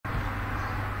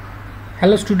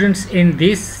Hello students, in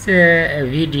this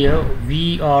video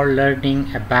we are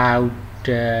learning about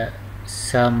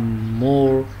some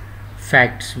more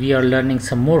facts. We are learning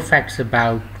some more facts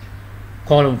about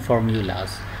column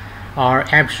formulas or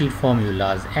appsheet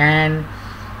formulas and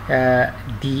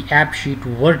the appsheet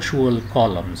virtual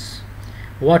columns.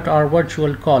 What are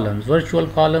virtual columns? Virtual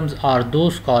columns are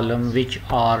those columns which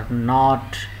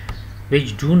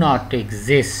do not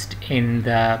exist in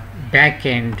the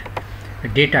backend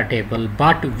data table,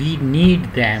 but we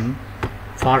need them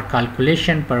for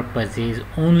calculation purposes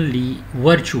only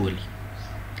virtually.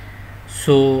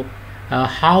 So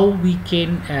how we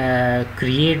can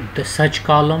create such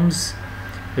columns,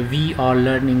 we are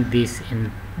learning this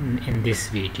in this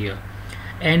video.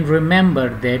 And remember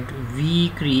that we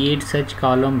create such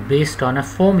column based on a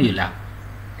formula.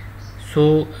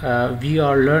 So we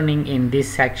are learning in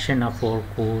this section of our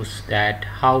course that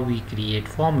how we create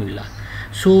formula.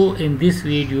 So in this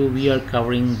video we are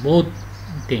covering both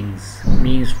things,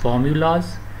 means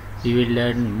formulas. We will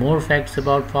learn more facts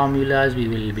about formulas. We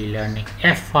will be learning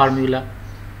F formula,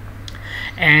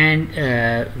 and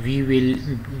we will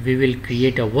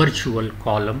create a virtual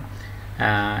column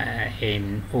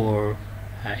in our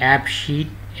app sheet.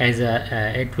 As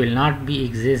it will not be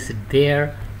exist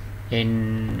there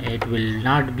it will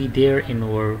not be there in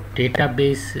our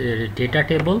database data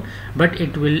table, but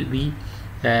it will be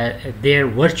there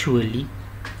virtually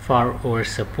for our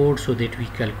support, so that we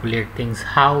calculate things.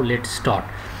 How? Let's start.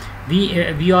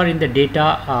 We are in the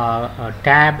data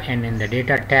tab, and in the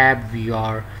data tab we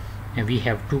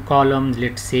have two columns.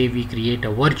 Let's say we create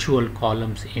a virtual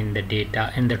columns in the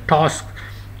data in the task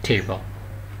table.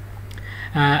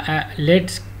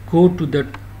 Let's go to the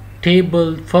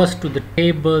table first, to the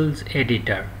tables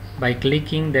editor. By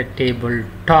clicking the table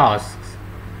tasks,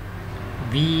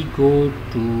 we go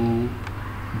to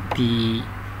the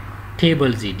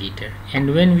tables editor,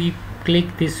 and when we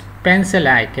click this pencil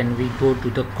icon, we go to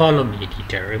the column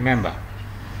editor. Remember,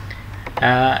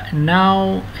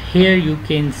 now here you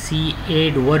can see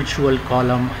add virtual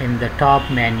column in the top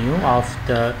menu of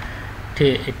the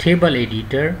table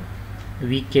editor.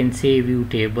 We can say view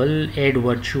table, add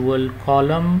virtual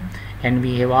column, and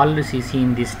we have already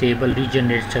seen this table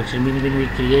regenerate structure. Means when we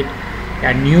create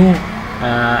a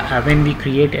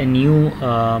new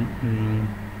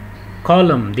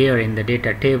column there in the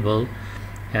data table,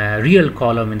 real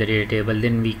column in the data table,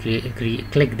 then we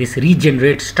click this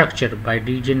regenerate structure. By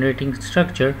regenerating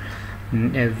structure,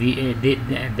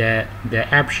 the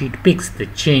app sheet picks the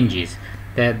changes,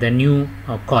 the new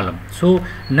column. So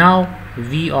now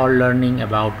we are learning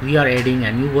about, we are adding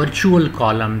a new virtual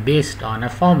column based on a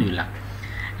formula.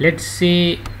 Let's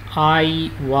say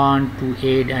I want to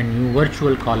add a new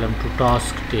virtual column to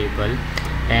task table,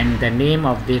 and the name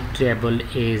of the table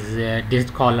is this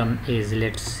column is,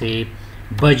 let's say,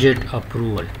 budget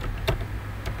approval.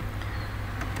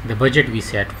 The budget we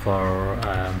set for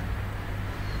a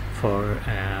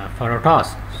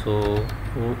task. So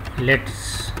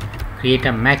let's create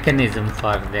a mechanism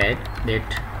for that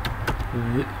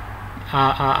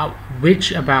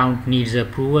which amount needs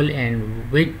approval and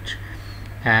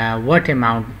what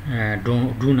amount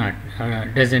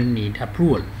doesn't need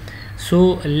approval.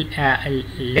 So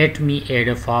let me add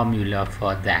a formula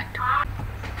for that.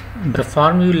 The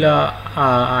formula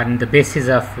on the basis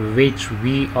of which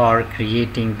we are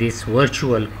creating this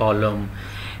virtual column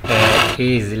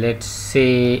is, let's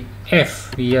say,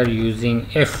 F. We are using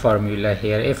F formula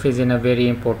here. F is in a very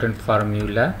important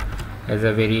formula, as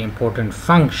a very important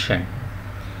function,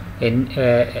 and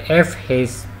F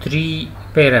has three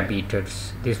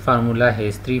parameters. This formula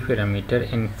has three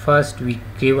parameters, and first we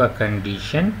give a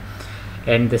condition,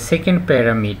 and the second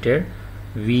parameter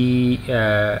we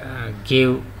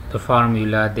give the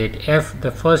formula that F,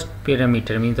 the first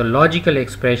parameter, means the logical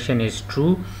expression is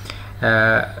true,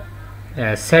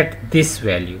 set this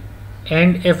value,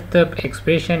 and if the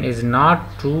expression is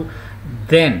not true,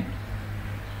 then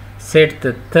set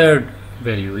the third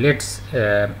value. Let's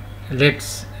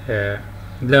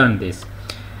learn this.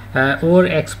 Our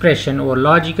expression or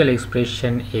logical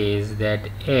expression is that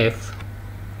if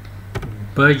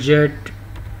budget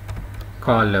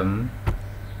column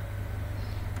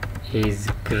is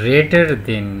greater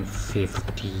than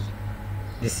 50,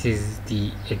 this is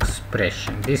the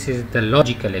expression, this is the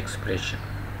logical expression.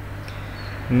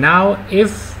 Now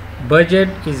if budget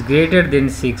is greater than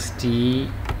 60,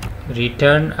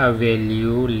 return a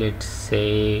value, let's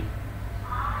say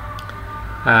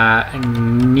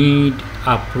need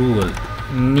approval,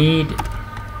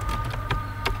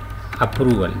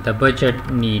 the budget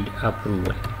need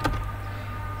approval.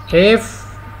 If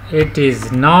it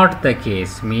is not the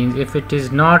case, means if it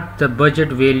is not the budget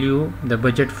value, the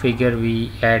budget figure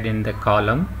we add in the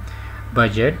column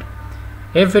budget,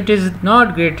 if it is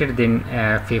not greater than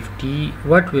 50,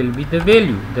 what will be the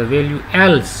value? The value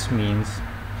else means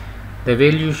the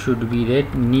value should be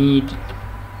that need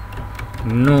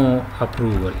no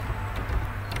approval.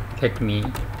 Let me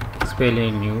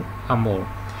explain you more.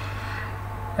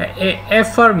 A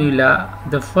formula,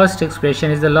 the first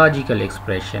expression is the logical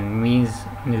expression, means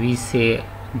we say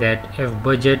that if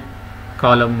budget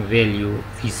column value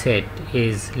we set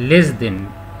is less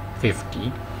than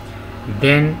 50,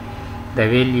 then the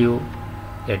value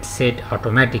that's set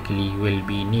automatically will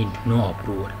be need no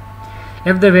approval.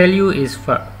 If the value is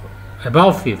for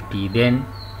above 50, then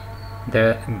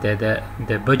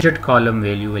the budget column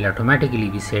value will automatically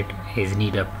be set as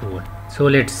need approval. So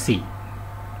let's see.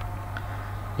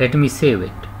 Let me save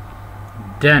it.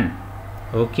 Done.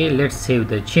 Okay, let's save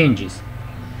the changes.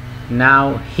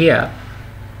 Now here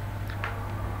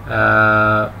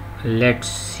let's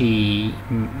see,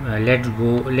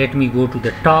 let me go to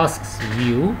the tasks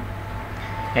view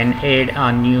and add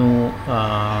a new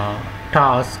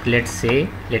task. Let's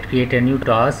create a new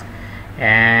task,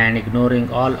 and ignoring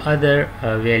all other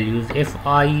values, if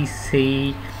I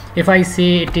say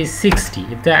it is 60,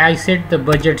 if I set the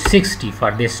budget 60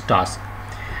 for this task,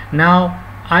 now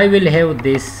I will have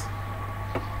this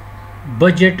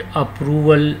budget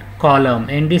approval column,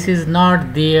 and this is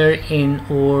not there in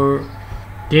our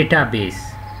database.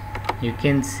 You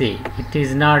can say it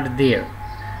is not there,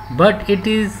 but it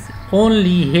is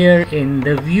only here in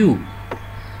the view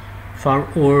for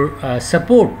our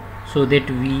support, so that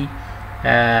we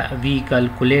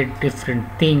calculate different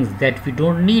things that we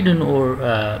don't need in our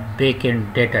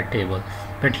backend data table.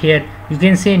 But here you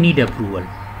can say need approval.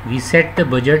 We set the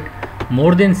budget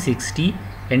more than 60,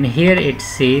 and here it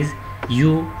says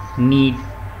you need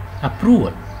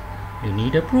approval.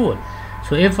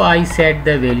 So if I set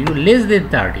the value less than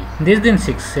 30, less than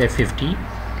 50,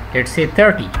 let's say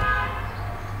 30,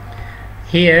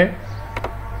 here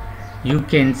you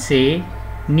can say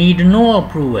need no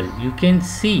approval. You can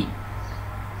see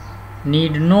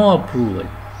need no approval,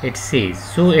 it says.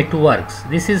 So it works.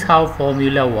 This is how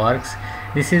formula works.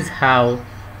 This is how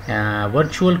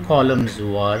virtual columns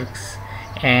works.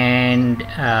 And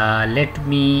let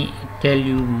me tell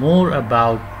you more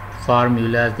about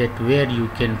formulas, that where you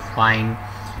can find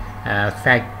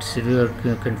facts, where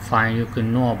you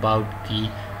can know about the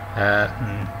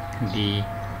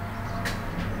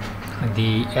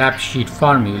app sheet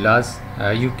formulas.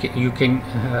 You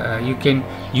can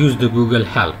use the Google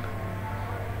help.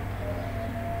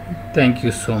 Thank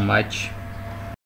you so much.